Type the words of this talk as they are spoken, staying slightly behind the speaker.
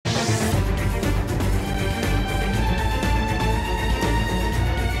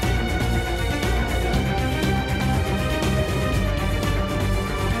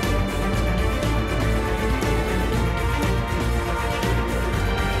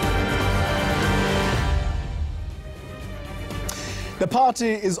The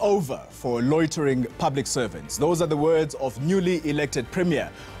party is over for loitering public servants. Those are the words of newly elected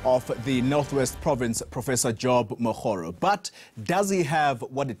Premier of the Northwest Province, Professor Job Mokgoro. But does he have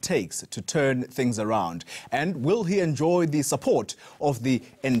what it takes to turn things around? And will he enjoy the support of the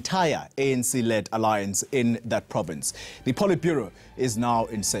entire ANC-led alliance in that province? The PolitBureau is now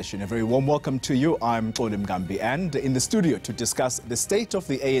in session. A very warm welcome to you. I'm Xoli Mngambi, and in the studio to discuss the state of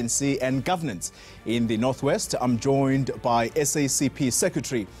the ANC and governance in the Northwest, I'm joined by SACP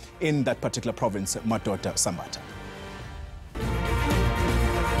Secretary in that particular province, Madoda Sambata.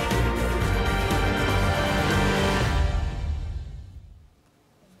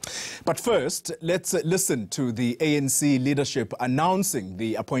 But first, let's listen to the ANC leadership announcing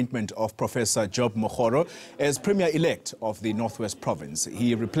the appointment of Professor Job Mokgoro as Premier-elect of the Northwest Province.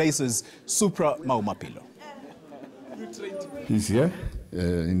 He replaces Supra Maumapilo. He's here.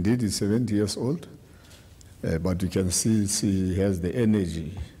 Indeed, he's 70 years old. But you can see he has the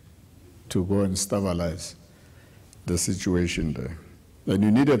energy to go and stabilize the situation there. And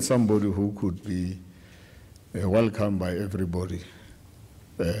you needed somebody who could be welcomed by everybody.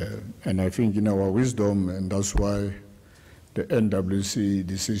 And I think in our wisdom, and that's why the NWC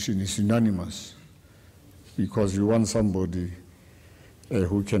decision is unanimous, because we want somebody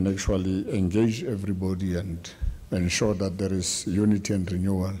who can actually engage everybody and ensure that there is unity and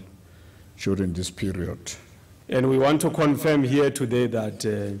renewal during this period. And we want to confirm here today that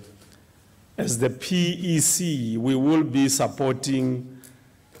as the PEC, we will be supporting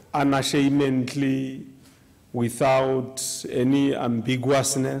unashamedly, without any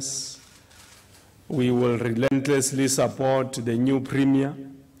ambiguousness. We will relentlessly support the new Premier,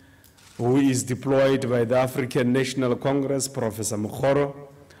 who is deployed by the African National Congress, Professor Mokgoro.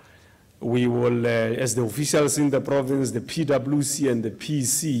 We will, as the officials in the province, the PwC and the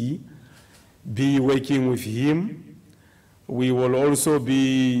PC, be working with him. We will also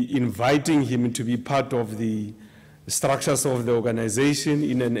be inviting him to be part of the structures of the organization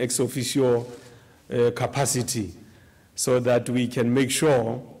in an ex officio capacity, so that we can make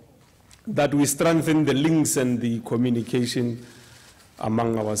sure that we strengthen the links and the communication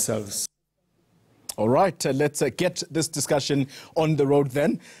among ourselves. All right, let's get this discussion on the road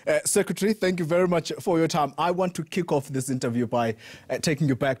then. Secretary, thank you very much for your time. I want to kick off this interview by taking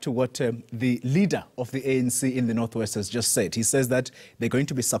you back to what the leader of the ANC in the Northwest has just said. He says that they're going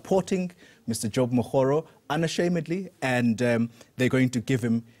to be supporting Mr. Job Mokgoro unashamedly, and they're going to give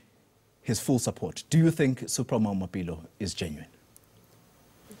him his full support. Do you think Supra Maumapilo is genuine?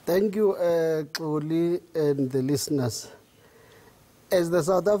 Thank you, Xoli, and the listeners. As the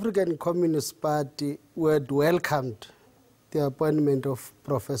South African Communist Party, we had welcomed the appointment of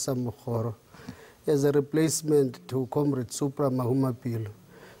Professor Mokgoro as a replacement to Comrade Supra Maumapilo.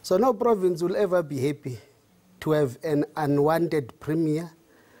 So no province will ever be happy to have an unwanted premier,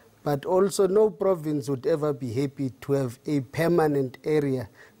 but also no province would ever be happy to have a permanent area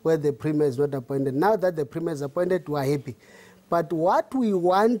where the premier is not appointed. Now that the premier is appointed, we are happy. But what we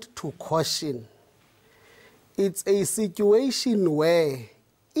want to caution, it's a situation where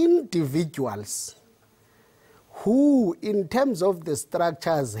individuals who, in terms of the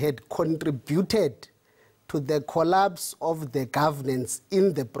structures, had contributed to the collapse of the governance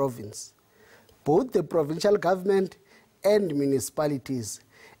in the province, both the provincial government and municipalities.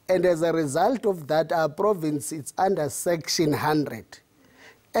 And as a result of that, our province is under Section 100.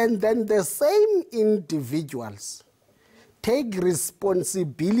 And then the same individuals take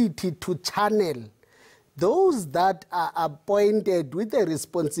responsibility to channel those that are appointed with the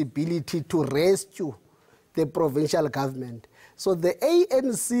responsibility to rescue the provincial government. So the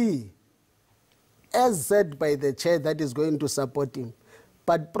ANC, as said by the chair, that is going to support him.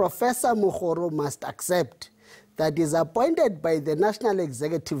 But Professor Mokgoro must accept that he is appointed by the National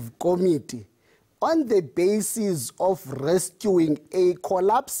Executive Committee on the basis of rescuing a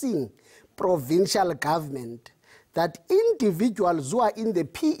collapsing provincial government, that individuals who are in the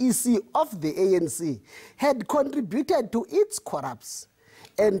PEC of the ANC had contributed to its collapse.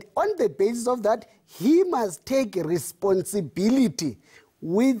 And on the basis of that, he must take responsibility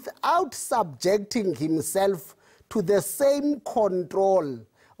without subjecting himself to the same control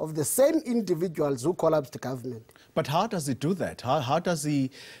of the same individuals who collapsed government. But how does he do that? How does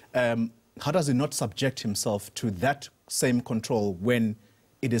he not subject himself to that same control when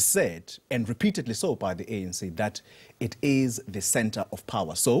it is said, and repeatedly so by the ANC, that it is the center of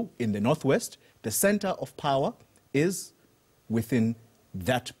power? So in the Northwest, the center of power is within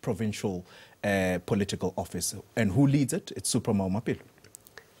that provincial political office. And who leads it? It's Supra Maumapilo.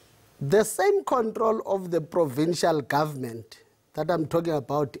 The same control of the provincial government that I'm talking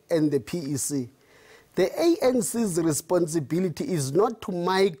about and the PEC The ANC's responsibility is not to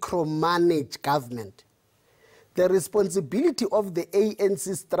micromanage government. The responsibility of the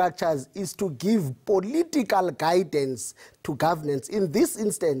ANC structures is to give political guidance to governance. In this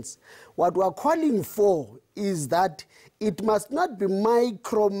instance, what we are calling for is that it must not be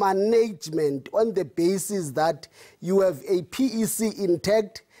micromanagement on the basis that you have a PEC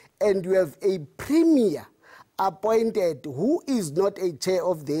intact and you have a premier appointed who is not a chair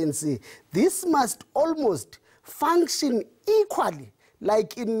of the ANC. This must almost function equally,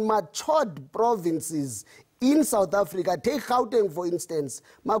 like in matured provinces in South Africa. Take Gauteng, for instance.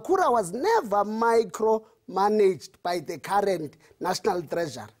 Mokgoro was never micromanaged by the current National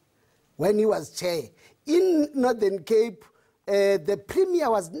Treasurer when he was chair. In Northern Cape, the premier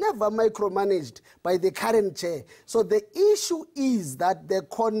was never micromanaged by the current chair. So the issue is that the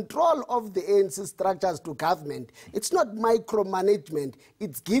control of the ANC structures to government, it's not micromanagement,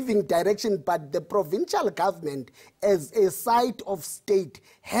 it's giving direction, but the provincial government as a site of state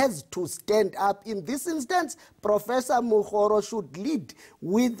has to stand up. In this instance, Professor Mokgoro should lead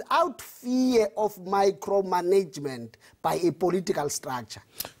without fear of micromanagement by a political structure.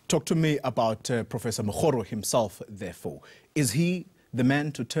 Talk to me about Professor Mokgoro himself, therefore. Is he the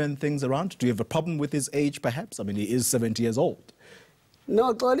man to turn things around? Do you have a problem with his age, perhaps? I mean, he is 70 years old.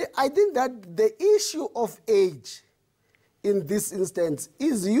 No, Xoli, I think that the issue of age in this instance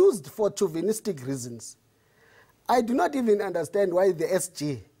is used for chauvinistic reasons. I do not even understand why the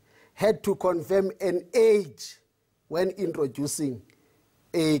SG had to confirm an age when introducing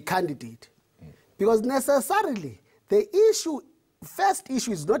a candidate. Because necessarily, the first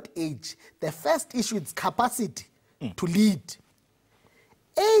issue is not age. The first issue is capacity to lead.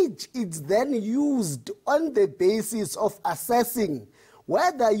 Age is then used on the basis of assessing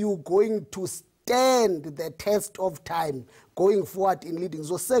whether you're going to stand the test of time going forward in leading.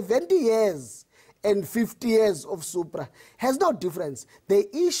 So 70 years and 50 years of Supra has no difference. The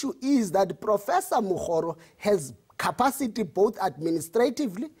issue is that Professor Mokgoro has capacity both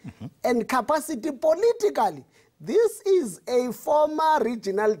administratively and capacity politically. This is a former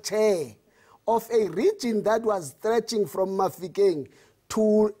regional chair of a region that was stretching from Mafikeng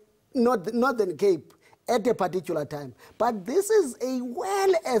to Northern Cape at a particular time. But this is a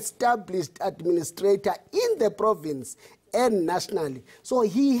well-established administrator in the province and nationally. So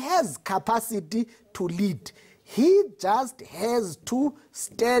he has capacity to lead. He just has to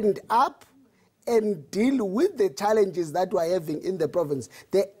stand up and deal with the challenges that we're having in the province.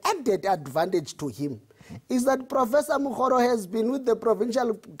 The added advantage to him is that Professor Mokgoro has been with the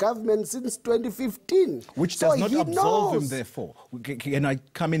provincial government since 2015. Which does not absolve him, therefore. Can I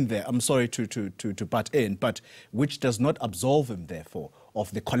come in there? I'm sorry to butt in, but which does not absolve him, therefore,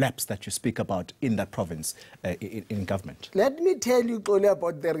 of the collapse that you speak about in that province in government. Let me tell you, Xoli,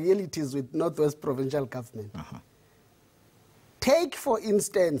 about the realities with Northwest Provincial Government. Take, for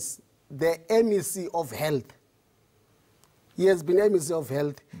instance, the MEC of Health. He has been MEC of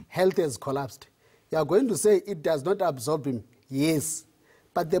Health. Health has collapsed. You are going to say it does not absorb him. Yes.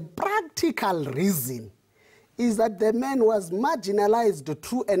 But the practical reason is that the man was marginalized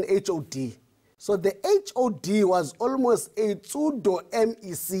through an HOD. So the HOD was almost a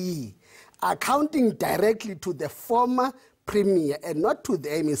pseudo-MEC, accounting directly to the former premier and not to the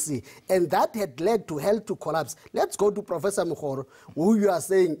MEC. And that had led to health to collapse. Let's go to Professor Mokgoro, who you are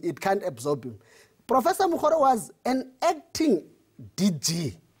saying it can't absorb him. Professor Mokgoro was an acting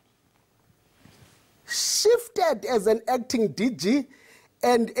DG, shifted as an acting DG,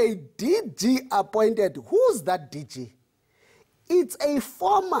 and a DG appointed. Who's that DG? It's a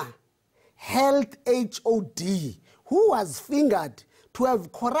former health HOD who was fingered to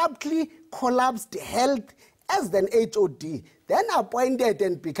have corruptly collapsed health as an HOD, then appointed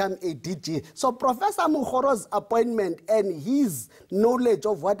and become a DG. So Professor Mokgoro's appointment and his knowledge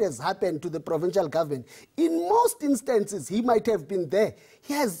of what has happened to the provincial government, in most instances, he might have been there.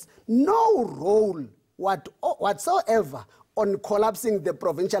 He has no role whatsoever on collapsing the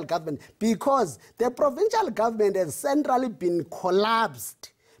provincial government, because the provincial government has centrally been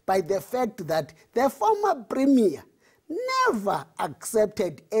collapsed by the fact that the former premier never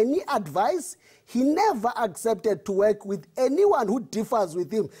accepted any advice. He never accepted to work with anyone who differs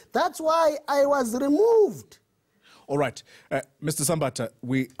with him. That's why I was removed. All right. Mr. Sambata,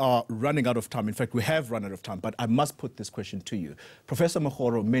 we are running out of time. In fact, we have run out of time, but I must put this question to you. Professor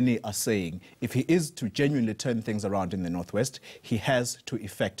Mokgoro, many are saying if he is to genuinely turn things around in the Northwest, he has to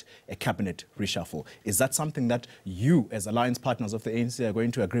effect a cabinet reshuffle. Is that something that you, as alliance partners of the ANC, are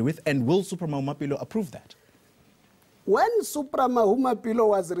going to agree with? And will Suprama Humapilo approve that? When Suprama Humapilo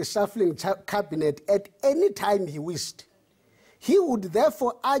was reshuffling cabinet at any time he wished, He would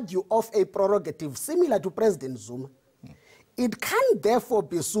therefore argue of a prerogative similar to President Zuma. It can therefore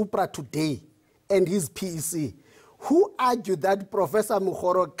be Supra today and his PEC who argue that Professor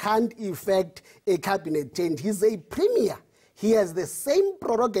Mokgoro can't effect a cabinet change. He's a premier. He has the same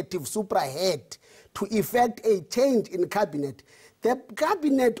prerogative Supra had to effect a change in cabinet. The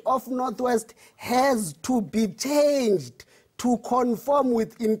cabinet of Northwest has to be changed to conform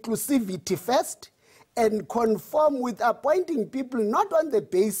with inclusivity first and conform with appointing people not on the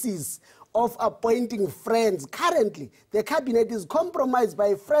basis of appointing friends. Currently, the cabinet is compromised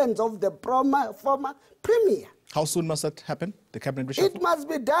by friends of the former premier. How soon must that happen, the cabinet reshuffle? It must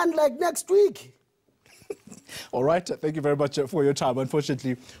be done like next week. All right, thank you very much for your time.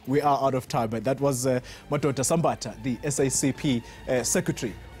 Unfortunately, we are out of time. But that was Madoda Sambata, the SACP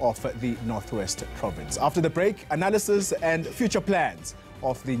Secretary of the Northwest Province. After the break, analysis and future plans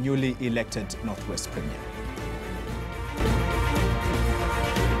of the newly elected Northwest Premier.